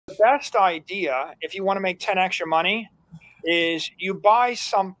best idea, if you want to make 10x your money, is you buy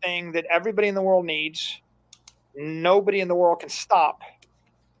something that everybody in the world needs, nobody in the world can stop,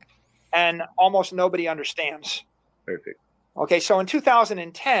 and almost nobody understands. Perfect. Okay, so in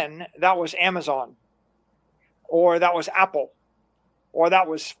 2010, that was Amazon, or that was Apple, or that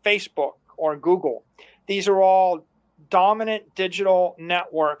was Facebook or Google. These are all dominant digital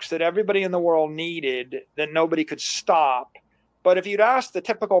networks that everybody in the world needed, that nobody could stop. But if you'd ask the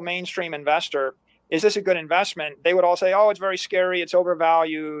typical mainstream investor, is this a good investment? They would all say, oh, it's very scary. It's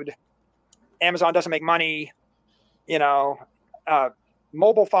overvalued. Amazon doesn't make money. You know,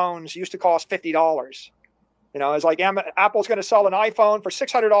 mobile phones used to cost $50. You know, it's like Apple's going to sell an iPhone for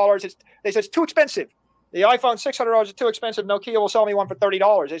 $600. They said it's too expensive. The iPhone $600 is too expensive. Nokia will sell me one for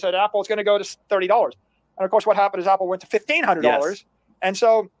 $30. They said Apple's going to go to $30. And of course, what happened is Apple went to $1,500. Yes. And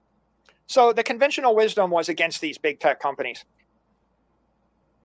so the conventional wisdom was against these big tech companies.